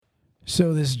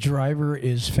So this driver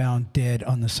is found dead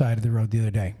on the side of the road the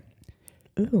other day.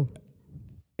 Ooh.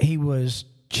 He was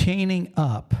chaining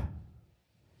up,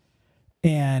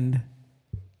 and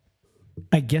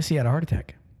I guess he had a heart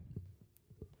attack.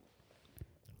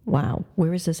 Wow.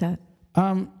 Where is this at?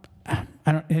 I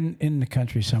don't in the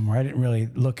country somewhere. I didn't really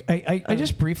look. I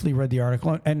just briefly read the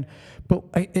article, but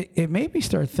it made me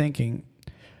start thinking.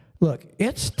 Look,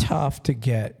 it's tough to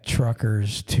get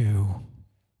truckers to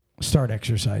start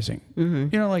exercising.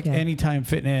 Mm-hmm. Like Anytime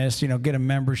Fitness. Get a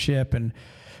membership, and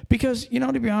because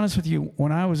to be honest with you,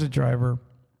 when I was a driver,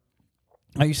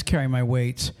 I used to carry my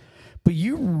weights, but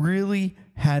you really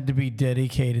had to be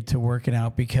dedicated to working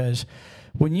out, because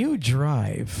when you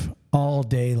drive all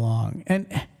day long, and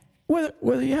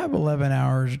whether you have 11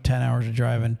 hours or 10 hours of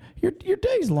driving, your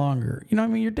day's longer.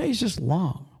 Your day's just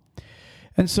long.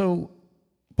 And so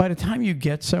by the time you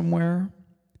get somewhere,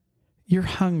 you're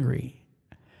hungry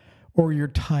or you're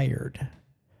tired.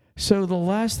 So the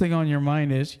last thing on your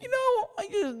mind is, I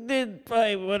just did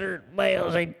 500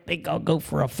 miles. I think I'll go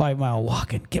for a 5-mile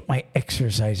walk and get my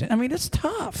exercise in. It's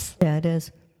tough. Yeah, it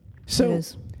is. So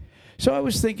I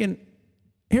was thinking,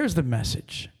 here's the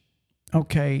message.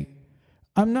 Okay,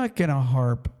 I'm not going to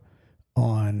harp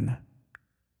on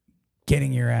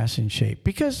getting your ass in shape,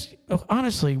 because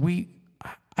honestly,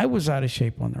 I was out of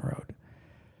shape on the road.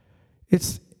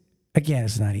 It's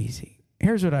not easy.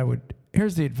 Here's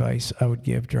the advice I would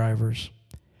give drivers.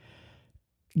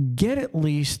 Get at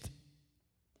least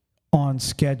on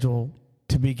schedule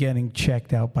to be getting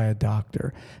checked out by a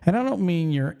doctor. And I don't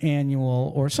mean your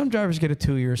annual, or some drivers get a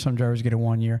 2-year, some drivers get a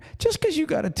 1-year. Just because you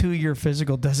got a 2-year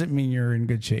physical doesn't mean you're in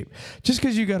good shape. Just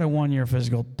because you got a 1-year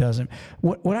physical doesn't.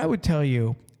 What I would tell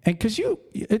you, and because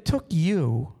it took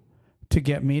you to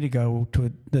get me to go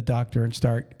to the doctor and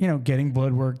start, getting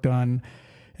blood work done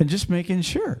and just making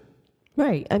sure.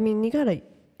 Right. I don't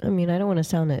want to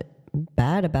sound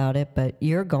bad about it, but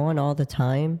you're gone all the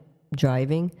time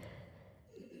driving.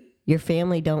 Your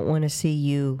family don't want to see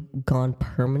you gone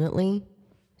permanently.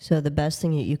 So the best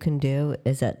thing that you can do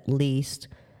is at least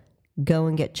go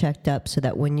and get checked up, so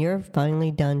that when you're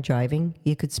finally done driving,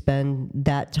 you could spend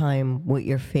that time with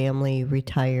your family,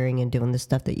 retiring and doing the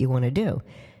stuff that you want to do.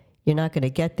 You're not going to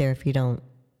get there if you don't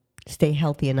stay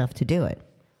healthy enough to do it.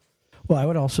 Well, I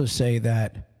would also say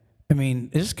that,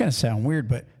 this is going to sound weird,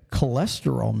 but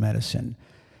cholesterol medicine,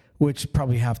 which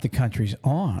probably half the country's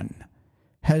on,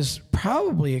 has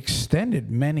probably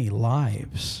extended many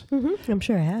lives. Mm-hmm. I'm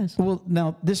sure it has. Well,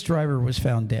 now this driver was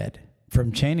found dead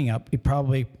from chaining up. He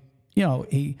probably,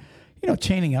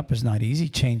 chaining up is not easy.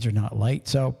 Chains are not light.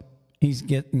 So he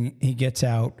gets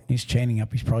out, he's chaining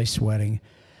up, he's probably sweating,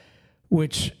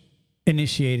 which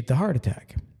initiated the heart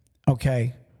attack.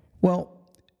 Okay. Well,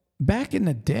 back in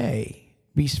the day,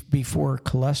 before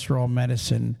cholesterol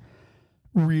medicine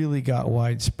really got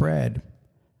widespread,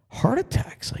 heart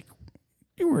attacks, like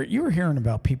you were hearing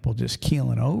about people just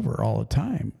keeling over all the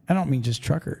time. I don't mean just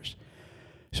truckers.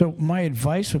 So my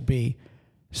advice would be,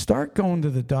 start going to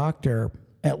the doctor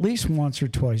at least once or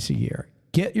twice a year.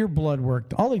 Get your blood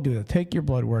work. All they do is take your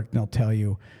blood work, and they'll tell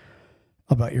you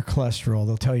about your cholesterol.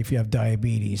 They'll tell you if you have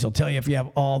diabetes. They'll tell you if you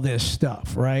have all this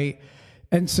stuff, right?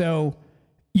 And so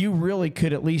you really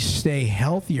could at least stay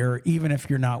healthier, even if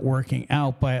you're not working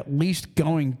out, by at least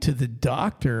going to the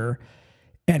doctor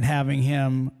and having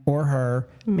him or her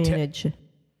manage.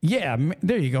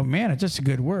 There you go. Manage. That's a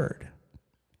good word.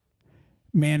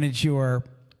 Manage your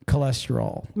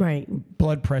cholesterol, right?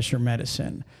 Blood pressure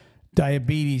medicine,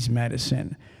 diabetes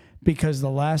medicine, because the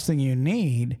last thing you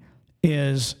need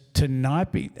is to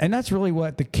not be, and that's really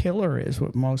what the killer is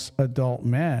with most adult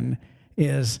men,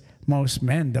 is most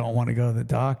men don't want to go to the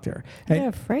doctor. They're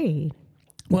afraid.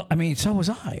 Well, so was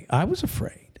I. I was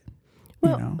afraid.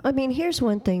 Well, here's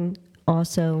one thing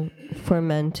also for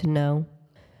men to know.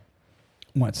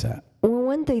 What's that? Well,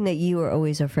 one thing that you are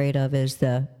always afraid of is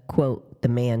the, quote, the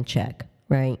man check,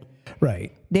 right?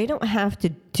 Right. They don't have to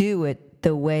do it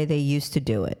the way they used to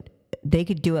do it. They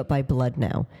could do it by blood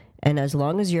now. And as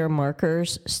long as your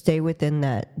markers stay within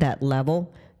that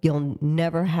level, you'll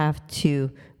never have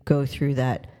to go through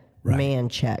that man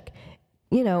check.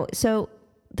 So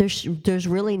there's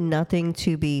really nothing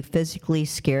to be physically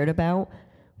scared about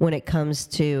when it comes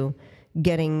to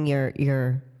getting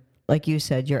your like you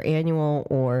said, your annual,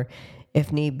 or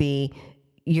if need be,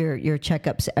 your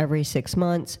checkups every 6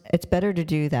 months. It's better to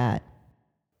do that.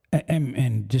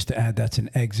 And just to add, that's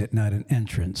an exit, not an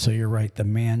entrance. So you're right. The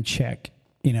man check,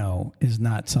 is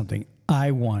not something I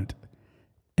want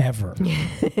ever.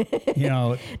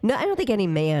 No, I don't think any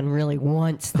man really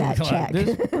wants that check.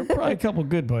 There's probably a couple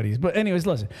good buddies. But anyways,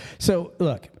 listen. So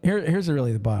look, here's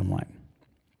really the bottom line.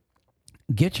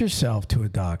 get yourself to a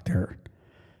doctor,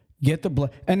 get the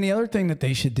blood. And the other thing that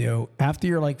they should do after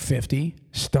you're like 50,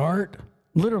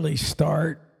 literally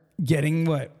start getting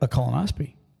a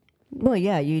colonoscopy. Well,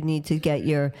 yeah, you need to get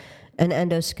an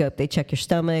endoscope. They check your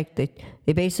stomach. They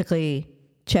basically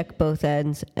check both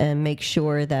ends and make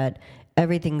sure that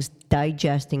everything's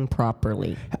digesting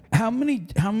properly. How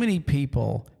many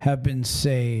people have been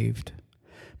saved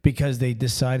because they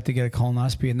decided to get a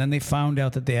colonoscopy and then they found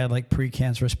out that they had like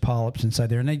precancerous polyps inside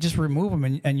there and they just remove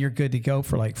them and you're good to go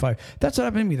for like 5. That's what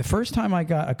happened to me. The first time I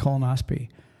got a colonoscopy,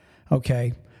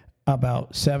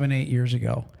 about 7-8 years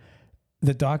ago,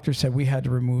 the doctor said we had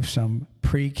to remove some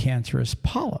precancerous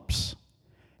polyps.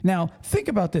 Now, think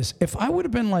about this. If I would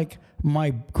have been like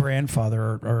my grandfather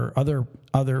or other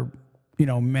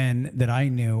men that I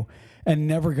knew and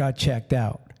never got checked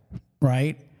out,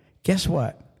 right? Guess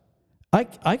what?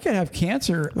 I could have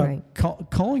cancer, right.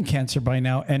 Colon cancer by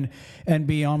now, and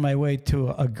be on my way to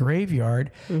a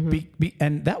graveyard. Mm-hmm.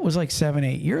 And that was like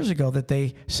 7-8 years ago that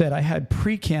they said I had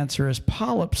precancerous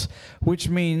polyps, which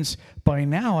means by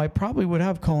now I probably would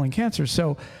have colon cancer.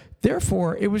 So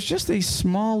therefore, it was just a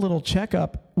small little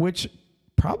checkup, which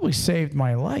probably saved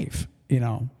my life,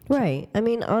 Right. I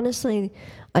mean, honestly,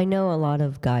 I know a lot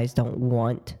of guys don't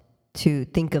want to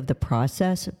think of the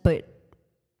process, but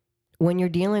when you're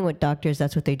dealing with doctors,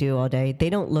 that's what they do all day.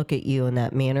 They don't look at you in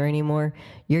that manner anymore.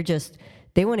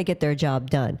 They want to get their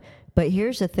job done. But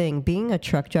here's the thing, being a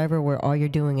truck driver where all you're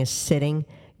doing is sitting,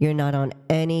 you're not on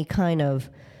any kind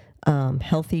of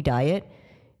healthy diet,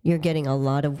 you're getting a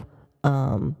lot of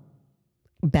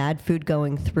bad food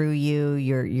going through you.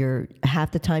 You're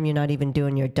half the time you're not even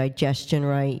doing your digestion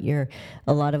right.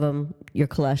 A lot of them, your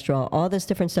cholesterol, all this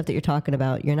different stuff that you're talking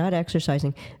about. You're not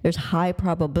exercising. There's high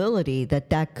probability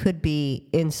that could be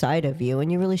inside of you,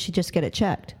 and you really should just get it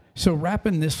checked. So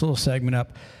wrapping this little segment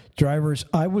up, drivers,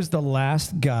 I was the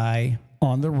last guy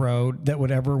on the road that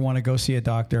would ever want to go see a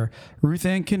doctor. Ruth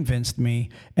Ann convinced me,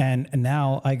 and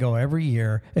now I go every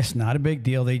year. It's not a big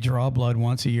deal. They draw blood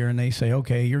once a year, and they say,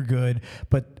 okay, you're good.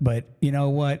 But you know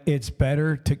what? It's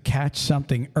better to catch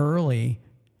something early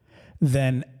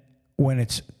than when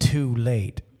it's too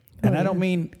late. And I don't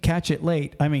mean catch it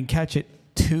late. I mean catch it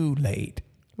too late.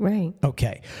 Right.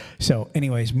 Okay. So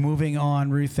anyways, moving on,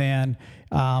 Ruth Ann,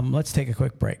 let's take a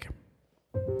quick break.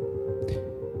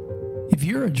 If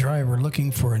you're a driver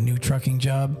looking for a new trucking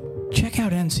job, check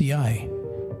out NCI.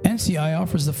 NCI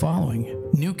offers the following: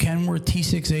 new Kenworth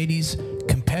T680s,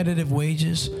 competitive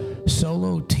wages,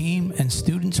 solo, team, and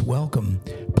students welcome,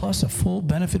 plus a full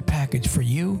benefit package for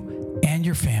you and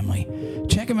your family.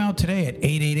 Check them out today at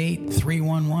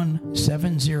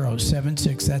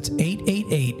 888-311-7076. That's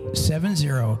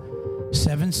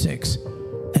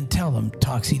 888-7076. And tell them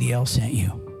TalkCDL sent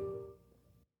you.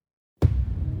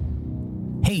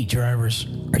 Hey drivers,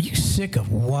 are you sick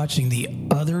of watching the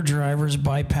other drivers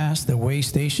bypass the weigh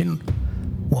station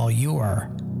while you are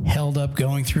held up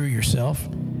going through yourself?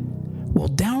 Well,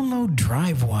 download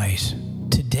Drivewyze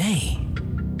today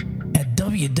at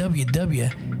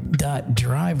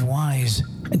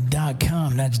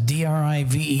www.drivewyze.com. That's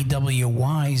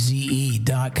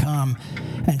DRIVEWYZE.com,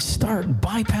 and start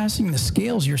bypassing the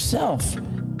scales yourself.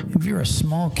 If you're a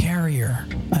small carrier,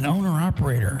 an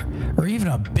owner-operator, or even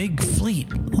a big fleet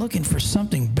looking for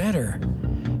something better,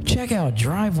 check out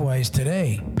Drivewyze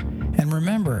today. And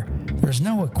remember, there's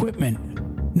no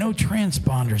equipment, no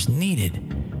transponders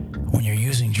needed when you're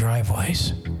using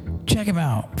Drivewyze. Check them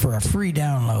out for a free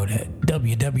download at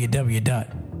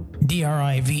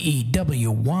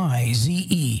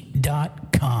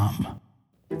www.drivewyze.com.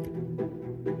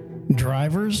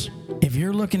 Drivers, if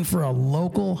you're looking for a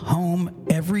local, home,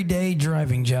 everyday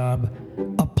driving job,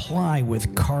 apply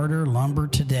with Carter Lumber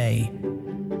today.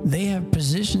 They have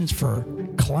positions for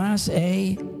Class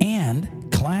A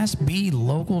and Class B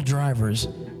local drivers.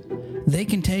 They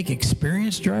can take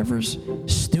experienced drivers,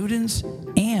 students,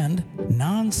 and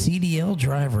non-CDL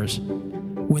drivers.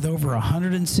 With over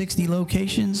 160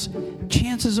 locations,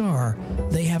 chances are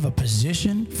they have a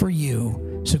position for you.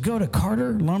 So go to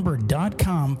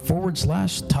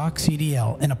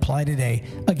carterlumber.com/TalkCDL and apply today.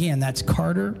 Again, that's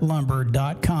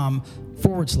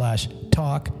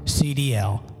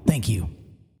carterlumber.com/TalkCDL. Thank you.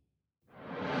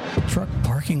 Truck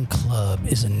Parking Club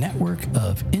is a network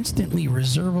of instantly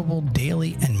reservable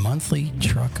daily and monthly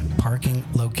truck parking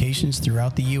locations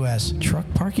throughout the U.S. Truck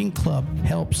Parking Club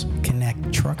helps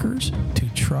connect truckers to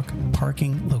truck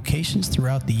parking locations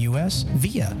throughout the U.S.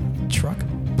 via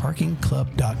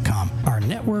truckparkingclub.com. Our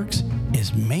networks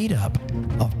is made up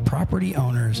of property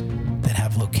owners that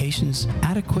have locations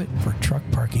adequate for truck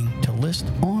parking to list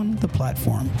on the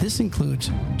platform. This includes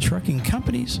trucking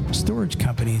companies, storage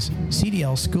companies,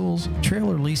 CDL schools,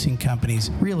 trailer leasing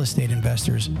companies, real estate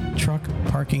investors, truck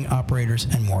parking operators,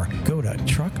 and more. Go to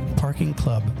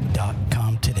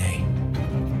truckparkingclub.com today.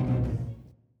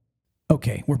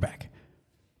 Okay, we're back.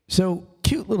 So,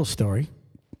 cute little story.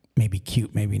 Maybe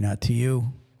cute, maybe not to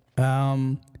you.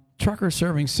 Trucker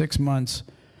serving 6 months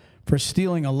for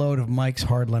stealing a load of Mike's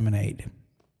Hard Lemonade.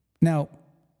 Now,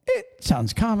 it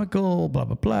sounds comical, blah,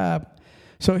 blah, blah.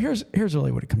 So here's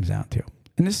really what it comes down to.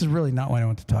 And this is really not what I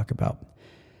want to talk about.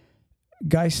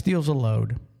 Guy steals a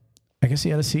load. I guess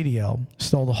he had a CDL,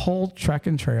 stole the whole truck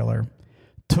and trailer,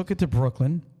 took it to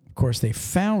Brooklyn. Of course, they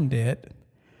found it.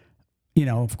 You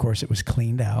know, of course, it was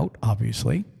cleaned out,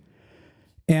 obviously.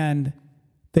 And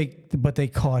they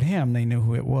caught him. They knew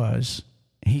who it was.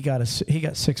 He got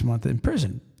 6 months in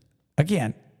prison.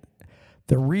 Again,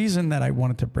 the reason that I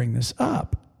wanted to bring this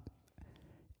up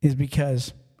is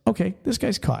because, okay, this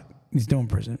guy's caught. He's doing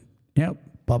prison. Yep,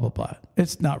 blah, blah, blah.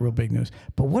 It's not real big news.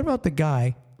 But what about the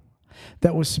guy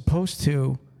that was supposed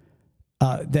to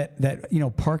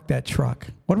parked that truck?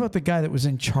 What about the guy that was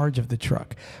in charge of the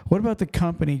truck? What about the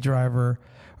company driver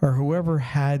or whoever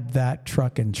had that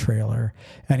truck and trailer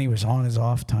and he was on his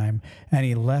off time and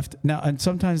he left? Now, and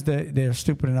sometimes they're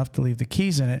stupid enough to leave the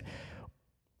keys in it.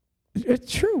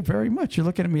 It's true, very much. You're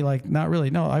looking at me like, not really.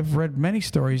 No, I've read many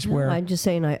stories where... I'm just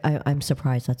saying I'm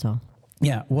surprised, that's all.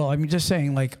 Yeah, well, I'm just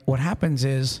saying, like, what happens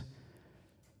is,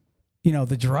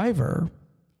 the driver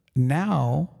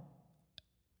now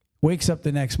wakes up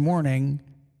the next morning,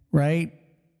 right?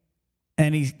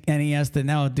 And he has to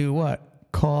now do what?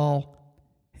 Call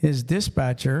his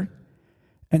dispatcher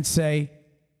and say,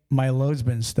 my load's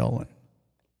been stolen.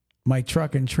 My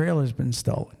truck and trailer's been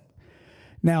stolen.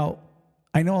 Now,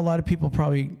 I know a lot of people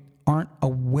probably aren't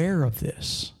aware of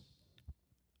this,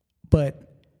 but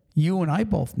you and I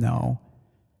both know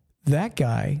that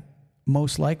guy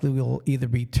most likely will either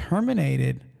be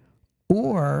terminated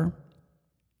or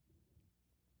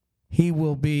he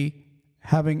will be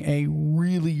having a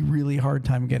really, really hard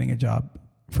time getting a job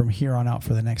from here on out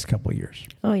for the next couple of years.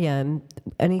 Oh, yeah. And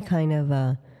any kind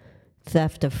of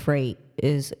theft of freight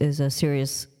is a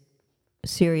serious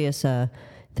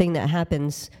thing that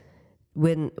happens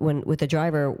when with a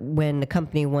driver when the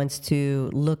company wants to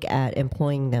look at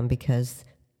employing them because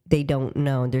they don't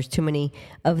know. There's too many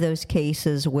of those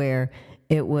cases where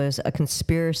it was a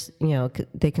conspiracy.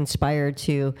 They conspired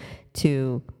to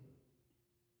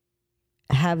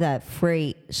have that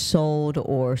freight sold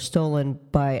or stolen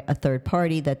by a third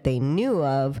party that they knew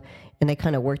of, and they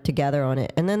kind of worked together on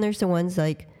it. And then there's the ones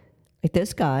like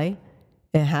this guy.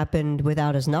 It happened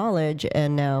without his knowledge,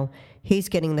 and now he's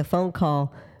getting the phone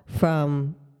call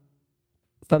from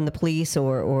the police,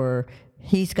 or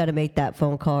he's got to make that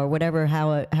phone call, or whatever.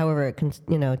 However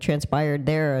it transpired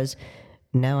there is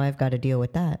now I've got to deal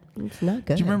with that. It's not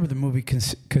good. Do you remember the movie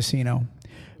Casino,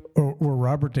 where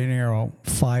Robert De Niro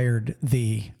fired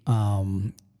the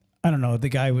the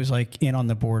guy was like in on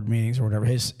the board meetings or whatever,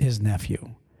 his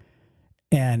nephew,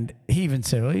 and he even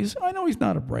said, well, I know he's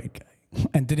not a bright guy,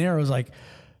 and De Niro's like,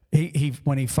 he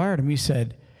when he fired him, he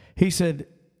said.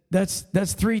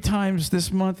 That's 3 times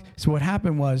this month. So what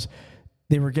happened was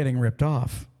they were getting ripped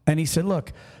off. And he said,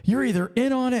 look, you're either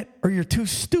in on it or you're too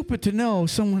stupid to know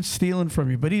someone's stealing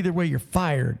from you. But either way, you're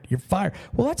fired. You're fired.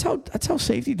 Well, that's how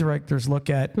safety directors look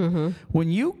at when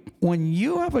you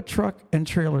have a truck and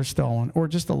trailer stolen or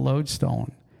just a load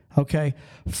stolen, okay,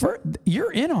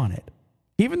 you're in on it.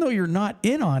 Even though you're not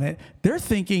in on it, they're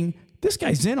thinking, this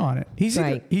guy's in on it. He's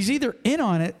either in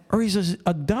on it or he's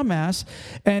a dumbass.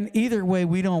 And either way,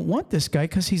 we don't want this guy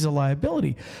because he's a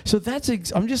liability. So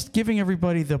I'm just giving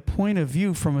everybody the point of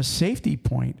view from a safety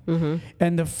point.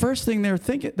 And the first thing they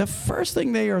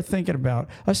are thinking about,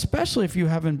 especially if you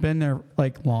haven't been there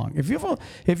like long, if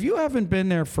you haven't been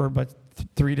there for about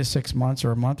 3 to 6 months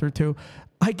or a month or two,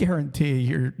 I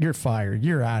guarantee you're fired.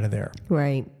 You're out of there.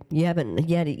 Right. You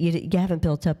haven't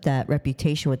built up that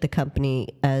reputation with the company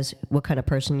as what kind of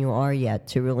person you are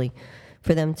yet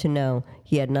for them to know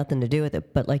he had nothing to do with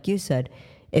it. But like you said,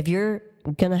 if you're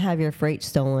going to have your freight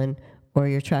stolen or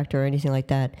your tractor or anything like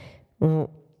that, well,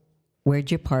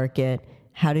 where'd you park it?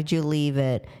 How did you leave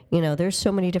it? There's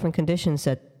so many different conditions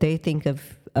that they think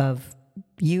of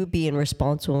you being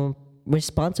responsible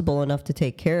enough to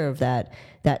take care of that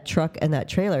truck and that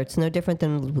trailer. It's no different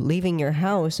than leaving your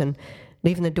house and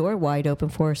leaving the door wide open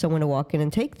for someone to walk in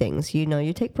and take things.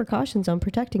 You take precautions on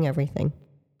protecting everything.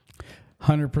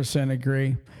 100%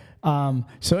 agree.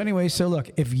 So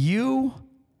look, if you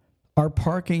are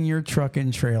parking your truck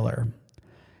and trailer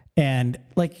and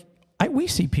we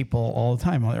see people all the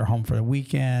time. They're home for the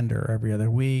weekend or every other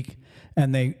week,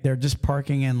 and they're just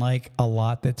parking in like a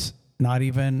lot that's not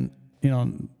even,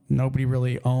 nobody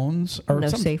really owns, or no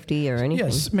safety or anything.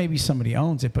 Yes, maybe somebody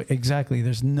owns it, but exactly,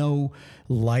 there's no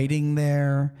lighting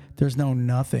there. There's no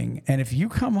nothing. And if you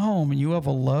come home and you have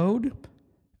a load,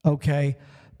 okay,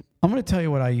 I'm going to tell you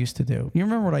what I used to do. You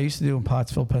remember what I used to do in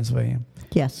Pottsville, Pennsylvania?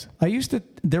 Yes.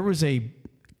 There was a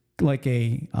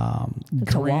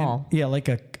wall. Yeah, like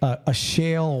a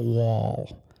shale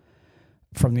wall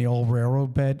from the old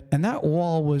railroad bed. And that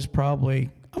wall was probably,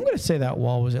 I'm going to say that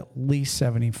wall was at least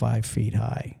 75 feet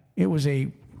high. It was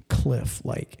a cliff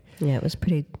like. Yeah, it was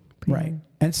pretty right.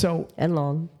 And so. And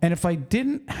long. And if I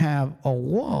didn't have a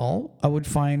wall,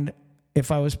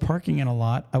 if I was parking in a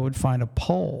lot, I would find a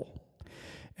pole.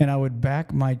 And I would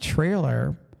back my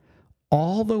trailer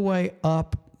all the way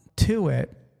up to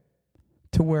it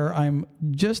to where I'm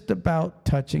just about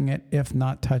touching it, if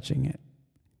not touching it.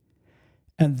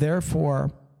 And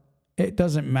therefore, it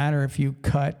doesn't matter if you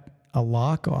cut a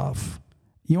lock off,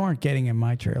 you aren't getting in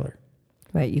my trailer.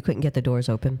 Right, you couldn't get the doors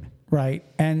open. Right,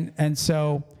 and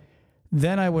so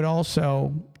then I would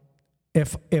also,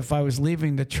 if I was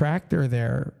leaving the tractor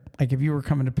there, like if you were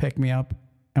coming to pick me up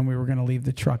and we were going to leave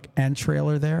the truck and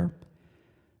trailer there,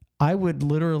 I would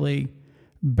literally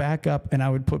back up and I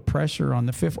would put pressure on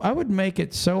the fifth. I would make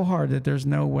it so hard that there's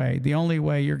no way. The only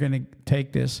way you're going to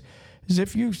take this is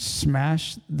if you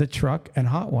smash the truck and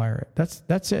hotwire it.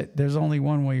 That's it. There's only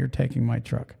one way you're taking my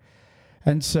truck.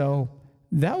 And so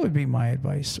that would be my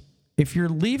advice. If you're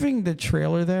leaving the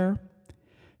trailer there,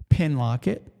 pin lock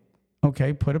it.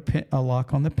 Okay, put a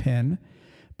lock on the pin,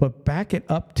 but back it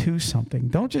up to something.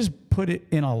 Don't just put it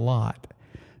in a lot.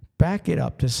 Back it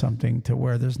up to something to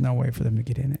where there's no way for them to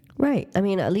get in it. Right. I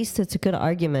mean, at least it's a good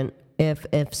argument if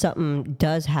something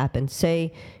does happen.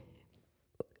 Say,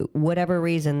 whatever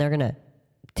reason, they're going to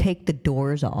take the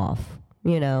doors off.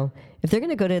 If they're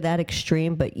going to go to that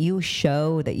extreme, but you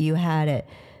show that you had it,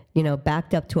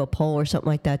 backed up to a pole or something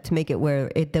like that to make it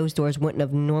where those doors wouldn't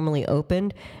have normally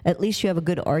opened, at least you have a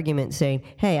good argument saying,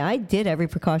 hey, I did every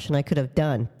precaution I could have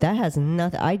done. That has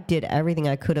nothing. I did everything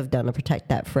I could have done to protect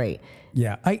that freight.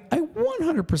 Yeah, I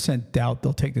 100% doubt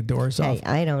they'll take the doors off. Hey,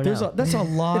 I don't know. That's a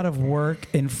lot of work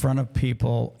in front of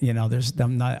people.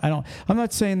 I'm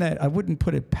not saying that I wouldn't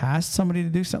put it past somebody to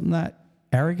do something that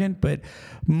arrogant, but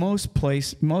most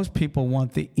people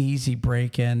want the easy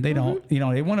break in. They don't,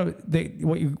 they want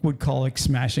what you would call like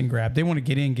smash and grab. They want to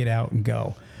get in, get out, and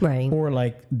go. Right. Or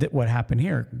like what happened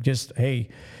here. Just, hey,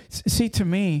 see, to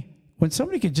me, when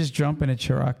somebody could just jump in a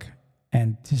truck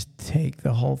and just take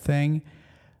the whole thing,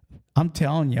 I'm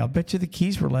telling you, I'll bet you the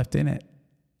keys were left in it.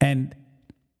 And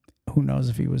who knows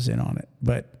if he was in on it.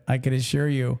 But I could assure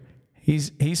you,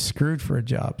 he's screwed for a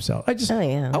job. So I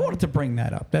wanted to bring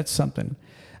that up. That's something.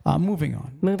 Moving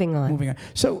on.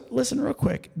 So listen real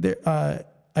quick. I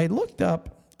looked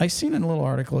up, I seen in a little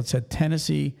article, it said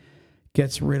Tennessee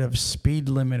gets rid of speed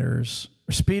limits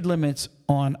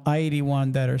on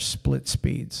I-81 that are split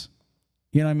speeds.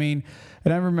 You know what I mean?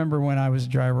 And I remember when I was a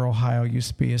driver, Ohio used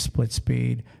to be a split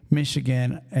speed.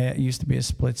 Michigan used to be a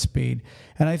split speed.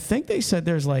 And I think they said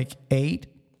there's like 8.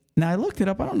 Now, I looked it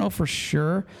up. I don't know for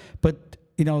sure. But,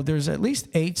 there's at least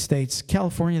 8 states.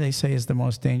 California, they say, is the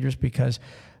most dangerous because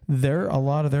a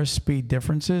lot of their speed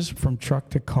differences from truck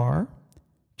to car,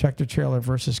 tractor trailer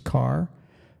versus car,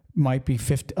 might be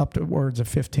upwards of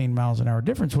 15 miles an hour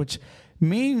difference, which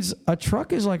means a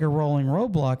truck is like a rolling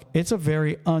roadblock. It's a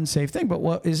very unsafe thing. But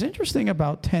what is interesting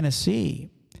about Tennessee,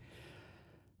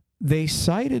 they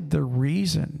cited the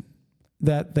reason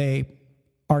that they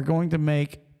are going to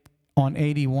make on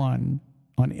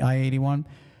I-81,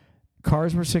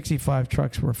 cars were 65,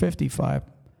 trucks were 55.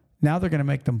 Now they're going to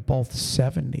make them both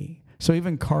 70. So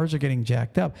even cars are getting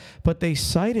jacked up. But they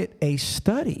cited a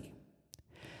study,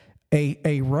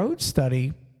 a road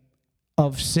study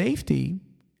of safety.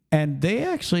 And they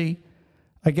actually,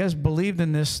 I guess, believed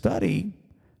in this study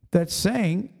that's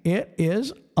saying it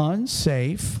is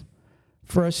unsafe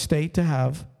for a state to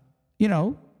have,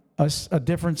 a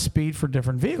different speed for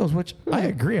different vehicles, which I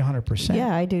agree 100%.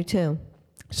 Yeah, I do too.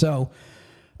 So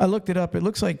I looked it up. It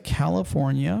looks like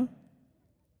California,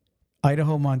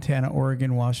 Idaho, Montana,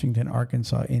 Oregon, Washington,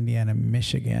 Arkansas, Indiana,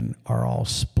 Michigan are all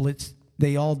split.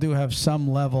 They all do have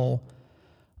some level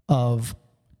of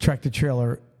tractor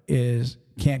trailer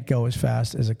can't go as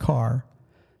fast as a car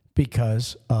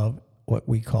because of what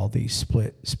we call the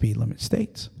split speed limit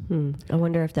states. I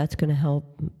wonder if that's going to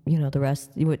help, the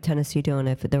rest, what Tennessee doing,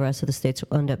 if the rest of the states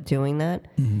will end up doing that.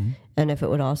 Mm-hmm. And if it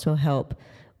would also help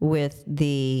with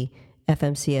the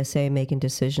FMCSA making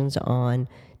decisions on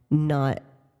not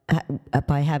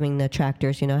by having the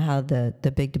tractors, you know how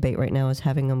the big debate right now is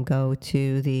having them go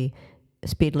to the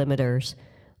speed limiters,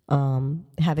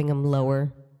 having them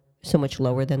lower, so much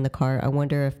lower than the car. I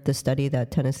wonder if the study that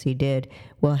Tennessee did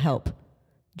will help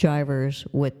drivers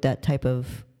with that type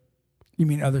of. You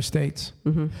mean other states?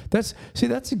 Mm-hmm.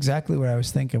 That's exactly what I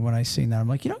was thinking when I seen that. I'm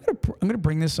like, I'm gonna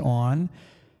bring this on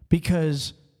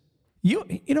because you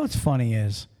know what's funny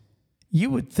is you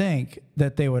would think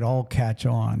that they would all catch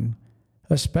on,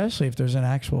 especially if there's an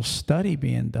actual study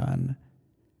being done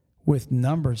with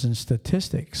numbers and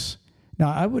statistics.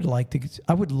 Now, I would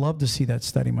love to see that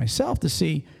study myself to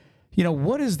see,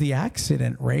 what is the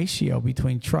accident ratio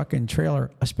between truck and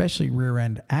trailer, especially rear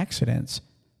end accidents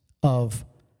of,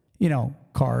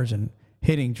 cars and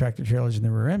hitting tractor trailers in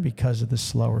the rear end because of the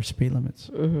slower speed limits.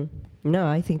 Mm-hmm. No,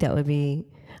 I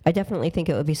definitely think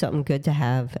it would be something good to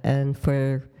have and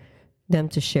for them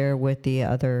to share with the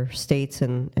other states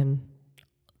and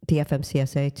the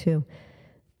FMCSA too.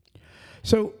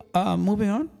 So moving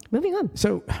on.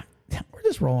 So we're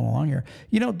just rolling along here.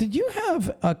 Did you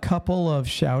have a couple of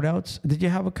shout outs? Did you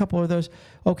have a couple of those?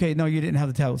 Okay, no, you didn't have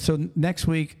the title. So next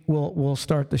week we'll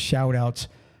start the shout outs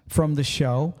from the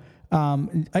show.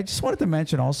 I just wanted to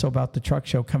mention also about the truck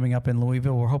show coming up in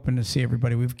Louisville. We're hoping to see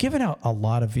everybody. We've given out a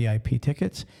lot of VIP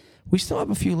tickets. We still have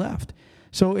a few left.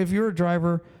 So if you're a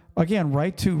driver, again,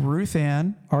 write to Ruth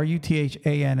Ann,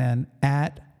 RUTHANN,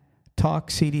 at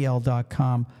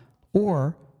TalkCDL.com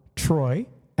or Troy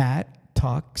at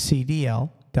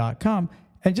TalkCDL.com.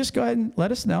 And just go ahead and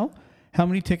let us know how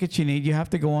many tickets you need. You have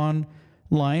to go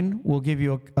online. We'll give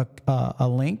you a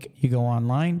link. You go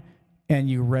online and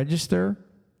you register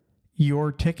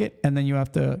your ticket, and then you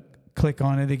have to click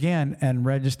on it again and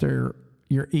register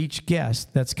your each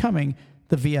guest that's coming.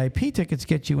 The VIP tickets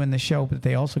get you in the show, but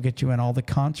they also get you in all the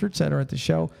concerts that are at the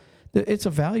show. It's a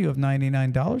value of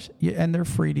 $99, and they're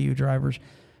free to you drivers,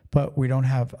 but we don't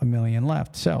have a million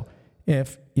left. So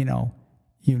if, you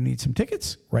need some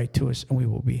tickets, write to us, and we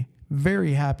will be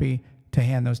very happy to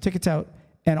hand those tickets out.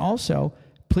 And also,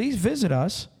 please visit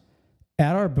us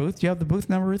at our booth. Do you have the booth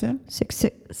number, Ruth Ann?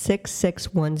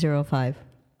 66105.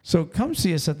 So come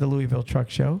see us at the Louisville Truck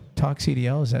Show.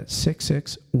 TalkCDL is at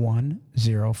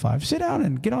 66105. Sit down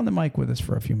and get on the mic with us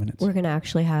for a few minutes. We're going to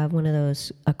actually have one of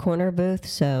those, a corner booth,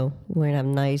 so we're going to have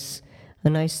a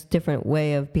nice different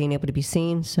way of being able to be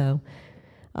seen. So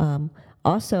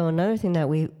also another thing that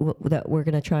we're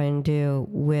going to try and do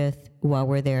while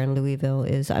we're there in Louisville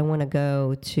is I want to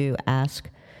go to ask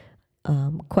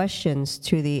questions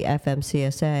to the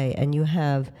FMCSA, and you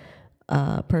have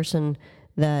a person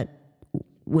that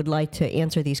would like to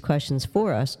answer these questions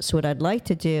for us. So what I'd like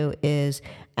to do is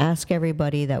ask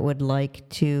everybody that would like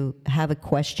to have a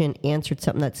question answered,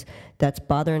 something that's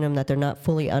bothering them that they're not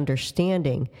fully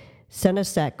understanding. Send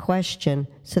us that question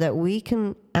so that we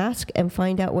can ask and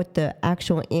find out what the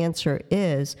actual answer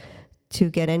is, to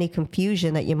get any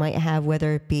confusion that you might have,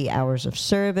 whether it be hours of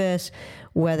service,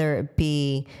 whether it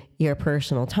be your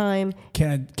personal time.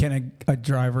 Can a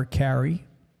driver carry?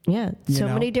 Yeah,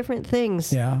 many different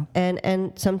things. Yeah.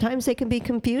 And sometimes they can be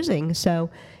confusing. So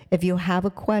if you have a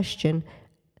question,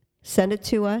 send it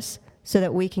to us so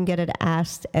that we can get it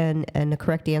asked and the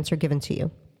correct answer given to you.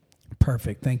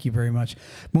 Perfect. Thank you very much.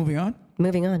 Moving on.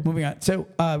 So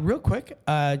real quick,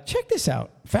 check this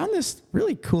out. Found this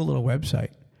really cool little website.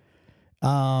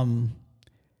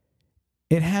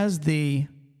 It has the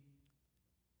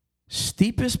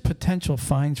steepest potential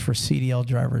fines for CDL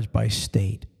drivers by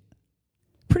state.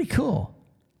 Pretty cool.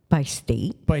 By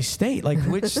state? By state. Like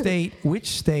which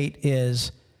state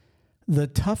is the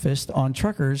toughest on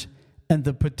truckers and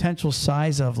the potential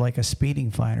size of like a speeding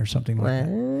fine or something like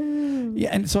that.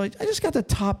 Yeah, and so I just got the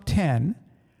top 10,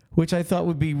 which I thought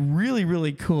would be really,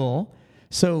 really cool.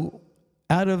 So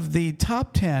out of the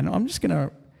top 10, I'll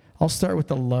start with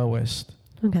the lowest.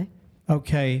 Okay.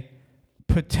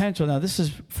 Potential. Now, this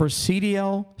is for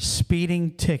CDL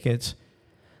speeding tickets.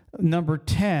 Number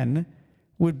 10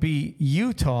 would be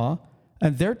Utah,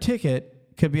 and their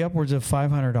ticket could be upwards of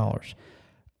 $500.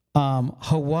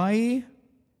 Hawaii,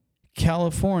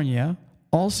 California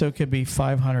also could be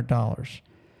 $500.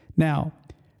 Now,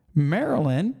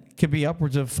 Maryland could be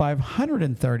upwards of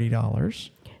 $530.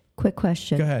 Quick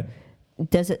question. Go ahead.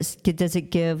 Does it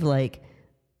give like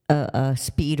a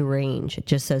speed range? It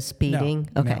just says speeding?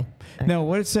 No, okay. No,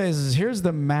 what it says is here's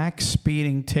the max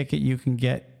speeding ticket you can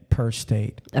get per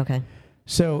state. Okay.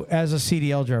 So as a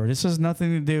CDL driver, this has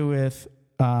nothing to do with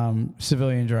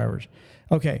civilian drivers.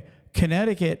 Okay.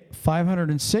 Connecticut,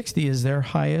 560 is their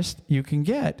highest you can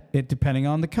get, it depending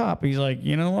on the cop. He's like,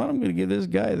 you know what? I'm going to give this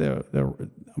guy I'm going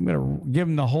to give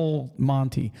him the whole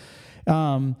Monty.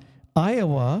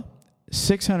 Iowa,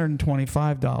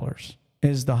 $625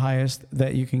 is the highest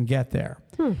that you can get there.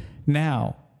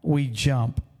 Now we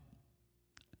jump.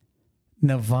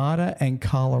 Nevada and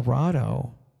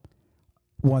Colorado,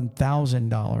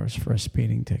 $1,000 for a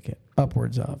speeding ticket,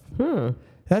 upwards of.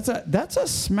 That's a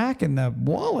smack in the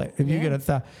wallet if you get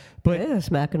but it is a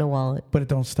smack in the wallet. But it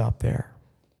don't stop there.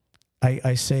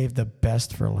 I saved the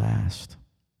best for last.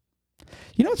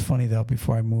 You know what's funny though?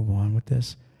 Before I move on with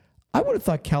this, I would have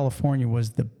thought California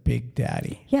was the big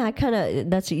daddy. Yeah, I kind of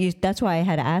that's why I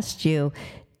had asked you.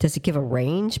 Does it give a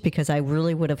range? Because I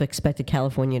really would have expected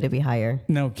California to be higher.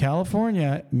 No,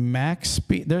 California max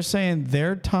speed. They're saying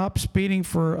their top speeding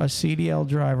for a CDL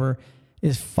driver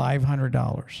is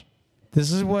 $500.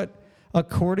 This is what,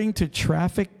 according to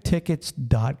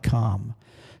traffictickets.com.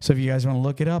 So if you guys want to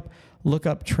look it up, look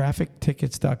up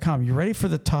traffictickets.com. You ready for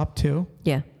the top two?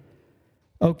 Yeah.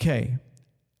 Okay.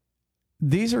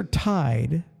 These are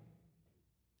tied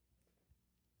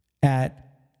at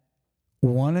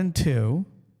 1 and 2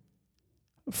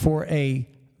 for a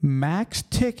max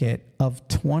ticket of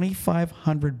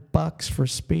 $2,500 for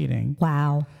speeding.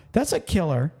 Wow. That's a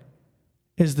killer.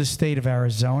 Is the state of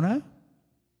Arizona.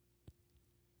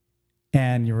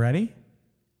 And you ready?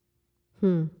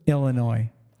 Illinois.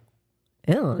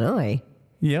 Illinois.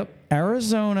 Yep.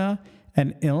 Arizona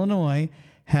and Illinois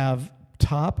have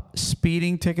top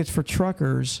speeding tickets for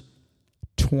truckers,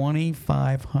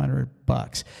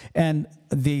 $2,500. And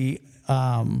the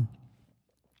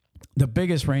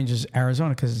biggest range is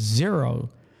Arizona because 0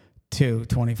 to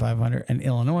 $2,500, and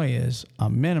Illinois is a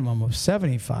minimum of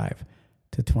 $75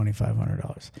 to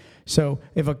 $2,500. So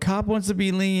if a cop wants to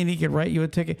be lenient, he could write you a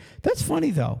ticket. That's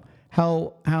funny though.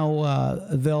 How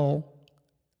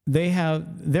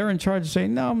they're in charge of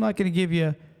saying, no, I'm not going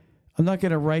to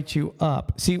write you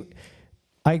up. See,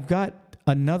 I've got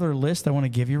another list I want to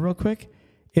give you real quick.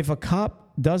 If a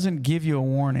cop doesn't give you a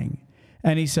warning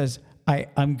and he says,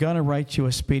 I'm going to write you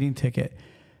a speeding ticket,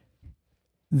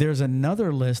 there's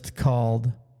another list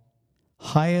called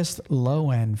highest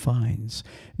low-end fines,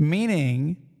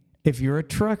 meaning if you're a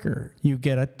trucker, you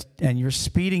get and you're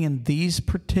speeding in these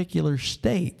particular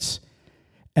states,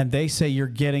 and they say you're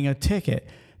getting a ticket,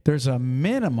 there's a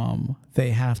minimum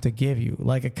they have to give you.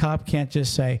 Like a cop can't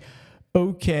just say,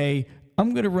 okay,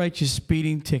 I'm going to write you a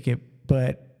speeding ticket,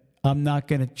 but I'm not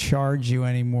going to charge you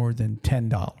any more than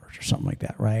 $10 or something like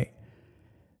that, right?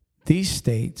 These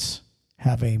states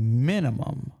have a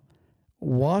minimum.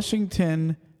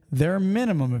 Washington, their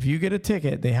minimum, if you get a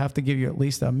ticket, they have to give you at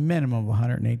least a minimum of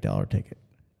 $108 ticket.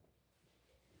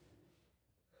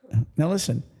 Now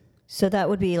listen. So that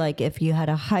would be like if you had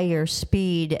a higher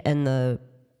speed and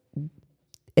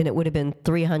it would have been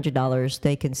 $300,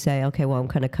 they could say, okay, well, I'm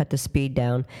going to cut the speed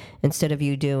down. Instead of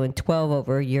you doing 12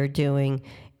 over, you're doing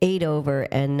 8 over,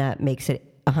 and that makes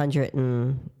it 100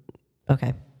 and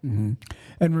okay. Mm-hmm.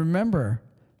 And remember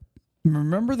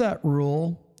that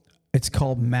rule? It's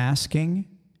called masking.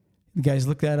 You guys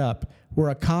look that up, where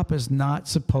a cop is not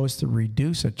supposed to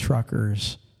reduce a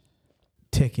trucker's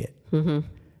ticket. Mm-hmm.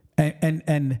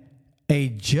 And a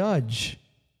judge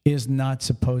is not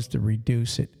supposed to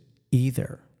reduce it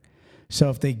either. So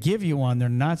if they give you one, they're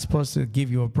not supposed to give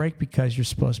you a break because you're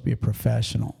supposed to be a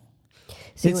professional.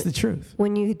 It's the truth.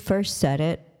 When you first said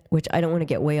it, which I don't want to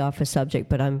get way off the subject,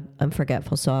 but I'm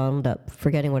forgetful, so I'll end up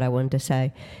forgetting what I wanted to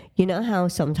say. You know how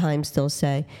sometimes they'll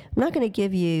say, I'm not going to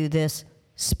give you this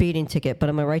speeding ticket, but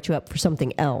I'm going to write you up for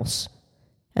something else.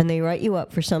 And they write you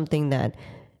up for something that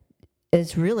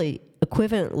is really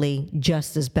equivalently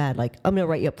just as bad. Like, I'm going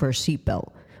to write you up for a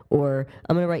seatbelt, or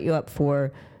I'm going to write you up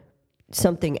for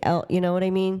something else. You know what I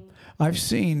mean? I've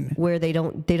seen where they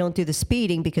don't do the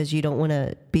speeding because you don't want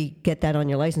to get that on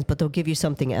your license, but they'll give you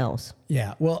something else.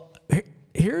 Yeah. Well,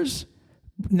 here's,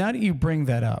 now that you bring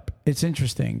that up, it's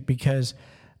interesting because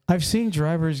I've seen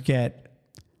drivers get,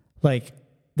 like,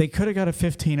 they could have got a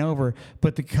 15 over,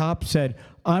 but the cop said,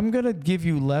 I'm going to give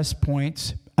you less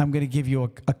points. I'm going to give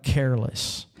you a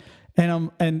careless.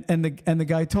 And the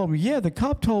guy told me, yeah, the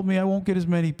cop told me I won't get as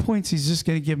many points. He's just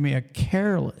going to give me a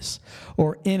careless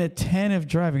or inattentive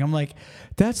driving. I'm like,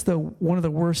 that's one of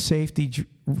the worst safety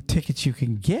tickets you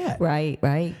can get.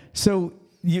 Right. So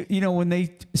you know, when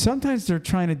sometimes they're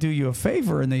trying to do you a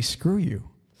favor and they screw you.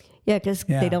 Yeah, because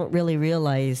they don't really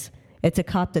realize it's a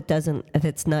cop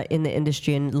that's not in the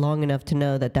industry and long enough to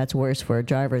know that that's worse for a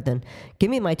driver than give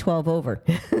me my 12 over.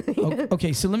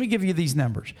 Okay, so let me give you these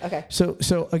numbers. Okay.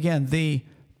 So again,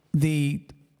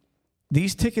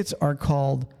 these tickets are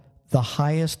called the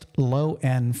highest low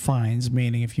end fines,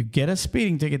 meaning if you get a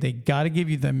speeding ticket, they got to give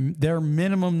you their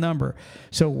minimum number.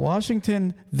 So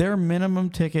Washington, their minimum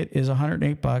ticket is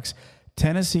 $108.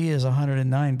 Tennessee is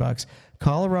 $109.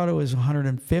 Colorado is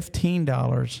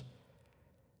 $115.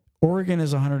 Oregon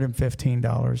is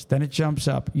 $115. Then it jumps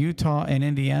up. Utah and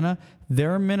Indiana,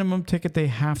 their minimum ticket they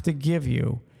have to give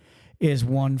you is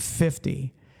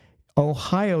 $150.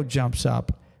 Ohio jumps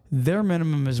up. Their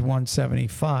minimum is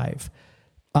 $175.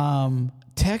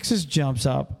 Texas jumps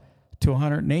up to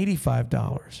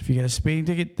 $185. If you get a speeding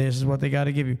ticket, this is what they got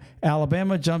to give you.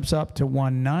 Alabama jumps up to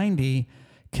 $190.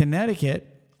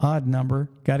 Connecticut, odd number,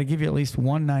 got to give you at least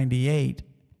 $198.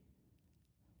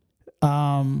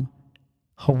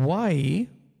 Hawaii,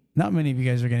 not many of you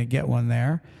guys are going to get one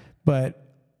there, but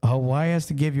Hawaii has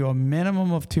to give you a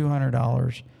minimum of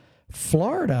 $200.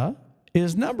 Florida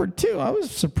is number 2. I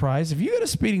was surprised. If you get a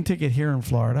speeding ticket here in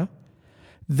Florida,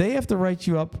 they have to write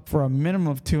you up for a minimum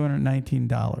of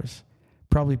 $219,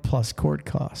 probably plus court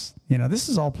costs. This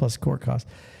is all plus court costs.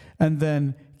 And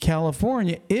then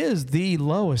California is the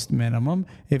lowest minimum.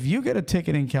 If you get a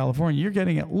ticket in California, you're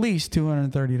getting at least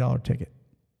 $230 ticket.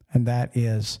 And that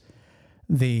is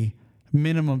the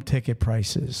minimum ticket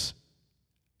prices.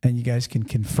 And you guys can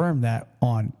confirm that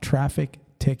on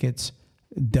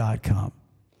traffictickets.com.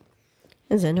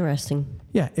 It's interesting.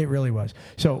 Yeah, it really was.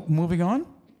 So moving on.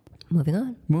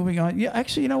 Yeah,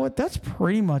 actually, you know what? That's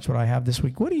pretty much what I have this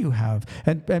week. What do you have?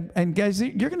 And guys,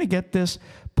 you're going to get this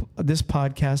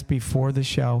podcast before the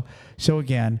show. So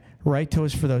again, write to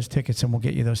us for those tickets, and we'll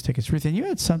get you those tickets. Ruth, and you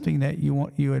had something that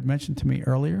you had mentioned to me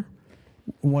earlier.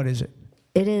 What is it?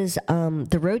 It is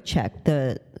the road check.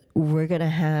 We're going to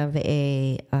have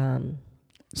a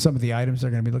some of the items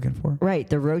they're going to be looking for. Right,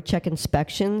 the road check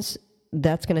inspections.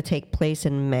 That's going to take place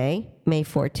in May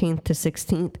 14th to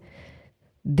 16th.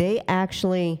 They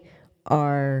actually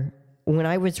are, when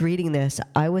I was reading this,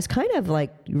 I was kind of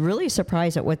like really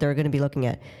surprised at what they're going to be looking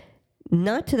at.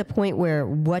 Not to the point where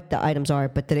what the items are,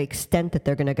 but to the extent that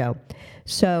they're going to go.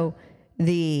 So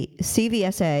the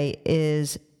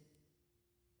CVSA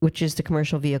which is the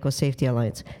Commercial Vehicle Safety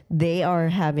Alliance, they're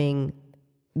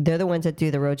the ones that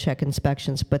do the road check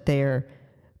inspections, but they're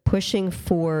pushing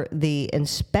for the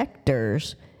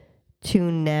inspectors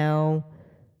to now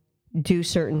do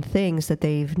certain things that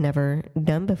they've never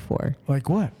done before. Like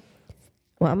what?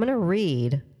 Well, I'm going to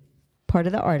read part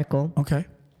of the article. Okay.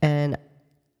 And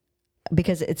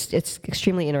because it's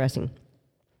extremely interesting.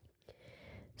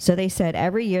 So they said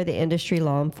every year the Industry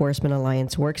Law Enforcement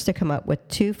Alliance works to come up with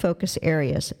 2 focus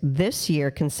areas. This year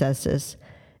consensus,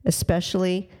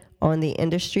 especially on the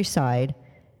industry side,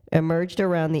 emerged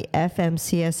around the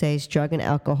FMCSA's Drug and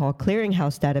Alcohol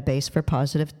Clearinghouse database for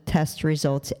positive test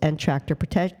results and tractor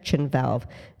protection valve,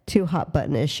 2 hot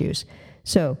button issues.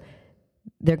 So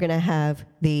they're going to have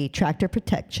the tractor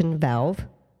protection valve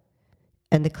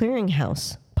and the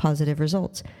clearinghouse positive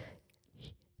results.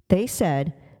 They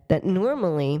said that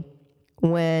normally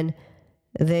when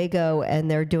they go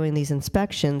and they're doing these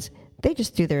inspections, they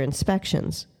just do their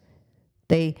inspections.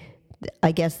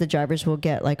 I guess the drivers will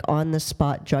get like on the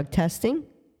spot drug testing.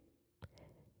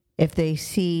 If they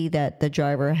see that the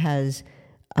driver has,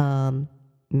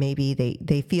 maybe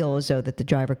they feel as though that the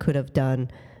driver could have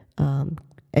done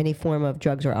any form of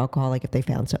drugs or alcohol, like if they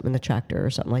found something in the tractor or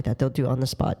something like that, they'll do on the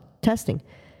spot testing.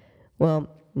 Well,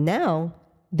 now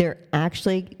they're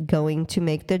actually going to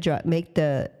make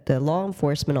the law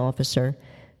enforcement officer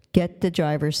get the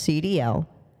driver's CDL,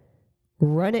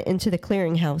 run it into the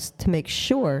clearinghouse to make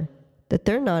sure that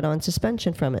they're not on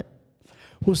suspension from it.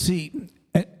 Well, see,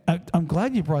 I'm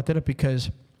glad you brought that up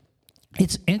because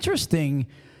it's interesting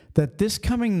that this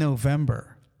coming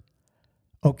November,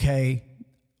 okay,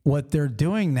 what they're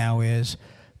doing now is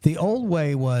the old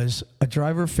way was a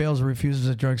driver fails or refuses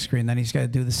a drug screen, then he's got to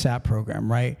do the SAP program,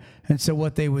 right? And so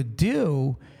what they would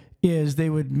do is they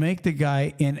would make the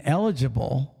guy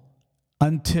ineligible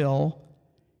until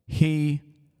he,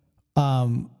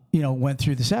 went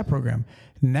through the SAP program.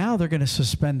 Now they're going to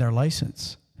suspend their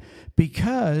license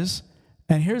because,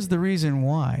 and here's the reason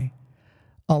why,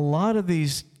 a lot of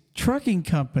these trucking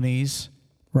companies,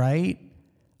 right,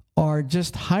 are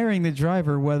just hiring the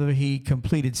driver whether he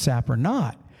completed SAP or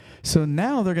not. So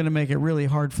now they're going to make it really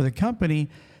hard for the company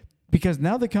because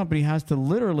now the company has to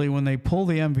literally, when they pull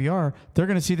the MVR, they're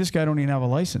going to see this guy don't even have a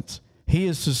license. He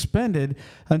is suspended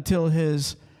until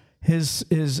his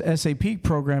SAP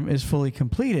program is fully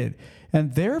completed.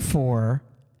 And therefore,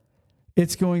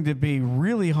 it's going to be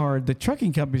really hard. The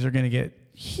trucking companies are going to get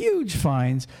huge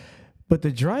fines, but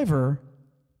the driver,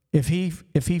 if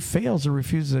he fails or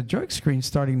refuses a drug screen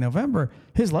starting November,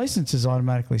 his license is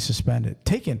automatically suspended,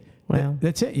 taken. Wow.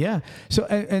 That's it. Yeah. So,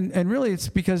 and really it's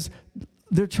because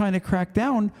they're trying to crack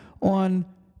down on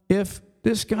if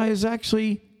this guy is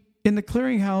actually in the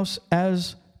clearinghouse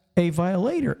as a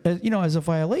violator, as a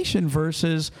violation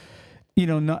versus,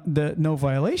 no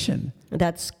violation.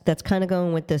 That's kind of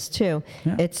going with this too.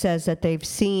 Yeah. It says that they've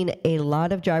seen a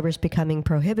lot of drivers becoming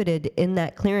prohibited in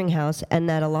that clearinghouse, and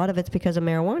that a lot of it's because of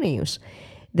marijuana use.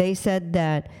 They said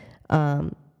that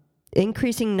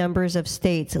increasing numbers of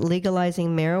states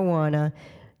legalizing marijuana,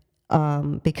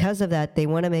 because of that, they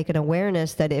want to make an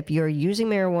awareness that if you're using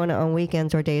marijuana on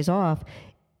weekends or days off,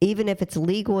 even if it's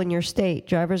legal in your state,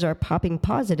 drivers are popping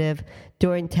positive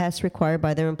during tests required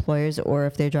by their employers, or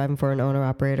if they're driving for an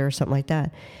owner-operator or something like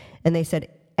that. And they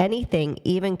said anything,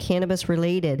 even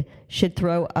cannabis-related, should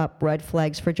throw up red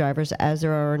flags for drivers, as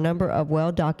there are a number of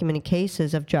well-documented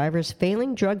cases of drivers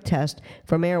failing drug tests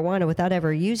for marijuana without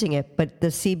ever using it, but the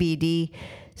CBD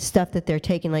stuff that they're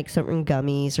taking, like certain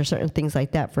gummies or certain things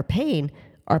like that for pain,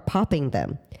 are popping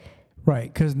them.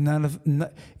 Right, because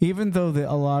even though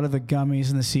a lot of the gummies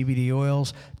and the CBD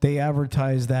oils, they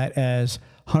advertise that as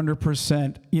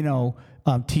 100%,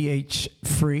 TH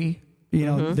free.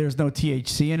 There's no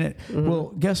THC in it. Mm-hmm.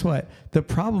 Well, guess what? The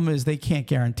problem is they can't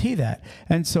guarantee that,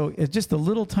 and so it's just a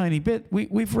little tiny bit.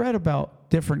 We've read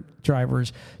about different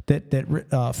drivers that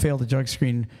failed the drug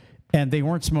screen. And they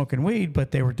weren't smoking weed,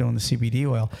 but they were doing the CBD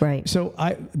oil. Right. So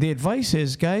the advice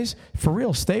is, guys, for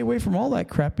real, stay away from all that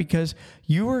crap, because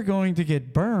you are going to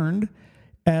get burned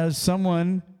as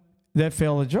someone that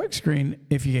failed a drug screen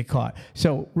if you get caught.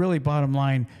 So really, bottom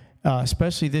line,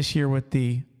 especially this year with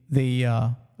the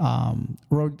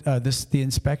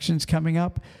inspections coming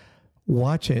up,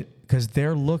 watch it, because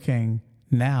they're looking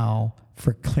now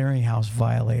for clearinghouse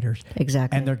violators.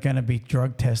 Exactly. And they're going to be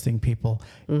drug testing people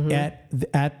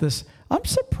at this. I'm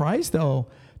surprised, though,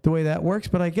 the way that works.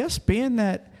 But I guess being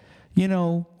that,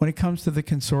 when it comes to the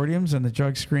consortiums and the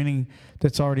drug screening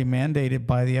that's already mandated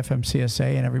by the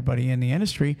FMCSA and everybody in the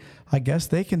industry, I guess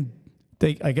they can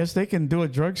do a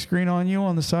drug screen on you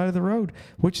on the side of the road,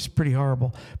 which is pretty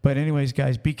horrible. But anyways,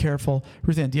 guys, be careful.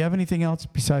 Ruth Ann, do you have anything else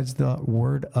besides the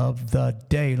word of the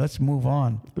day? Let's move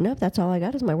on. Nope, that's all I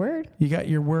got is my word. You got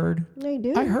your word? I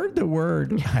do. I heard the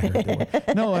word.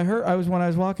 No, when I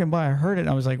was walking by, I heard it, and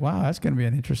I was like, wow, that's going to be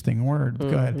an interesting word. Go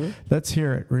ahead. Let's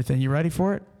hear it. Ruth Ann, you ready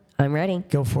for it? I'm ready.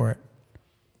 Go for it.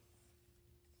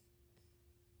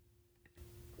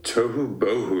 Tohu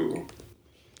bohu.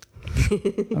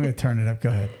 I'm going to turn it up. Go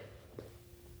ahead.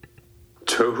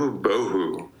 Tohu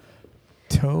bohu.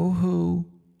 Tohu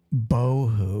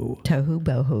bohu. Tohu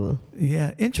bohu.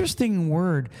 Yeah, interesting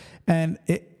word. And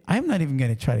I'm not even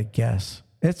going to try to guess.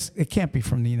 It can't be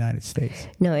from the United States.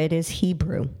 No, it is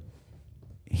Hebrew.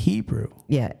 Hebrew.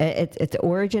 Yeah, its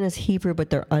origin is Hebrew,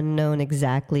 but they're unknown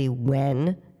exactly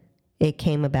when it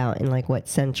came about, in like what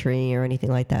century or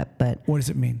anything like that. But what does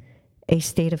it mean? A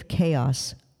state of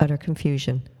chaos, utter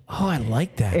confusion. Oh, I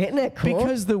like that. Isn't that cool?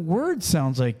 Because the word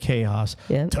sounds like chaos.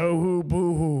 Yeah. Tohu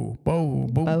bohu.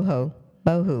 Bohu. Boho.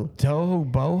 Bohu.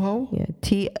 Tohu boho? Yeah.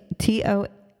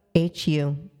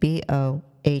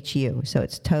 TOHUBOHU. So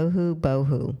it's tohu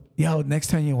bohu. Yo, next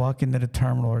time you walk into the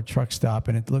terminal or truck stop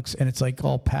and it's like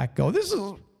all packed, go, this is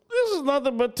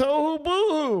nothing but tohu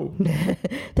bohu.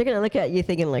 They're going to look at you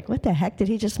thinking like, what the heck did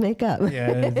he just make up?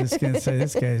 Yeah, they're just going to say,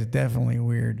 this guy's definitely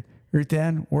weird. Ruth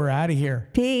Ann, we're out of here.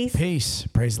 Peace. Peace.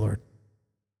 Praise the Lord.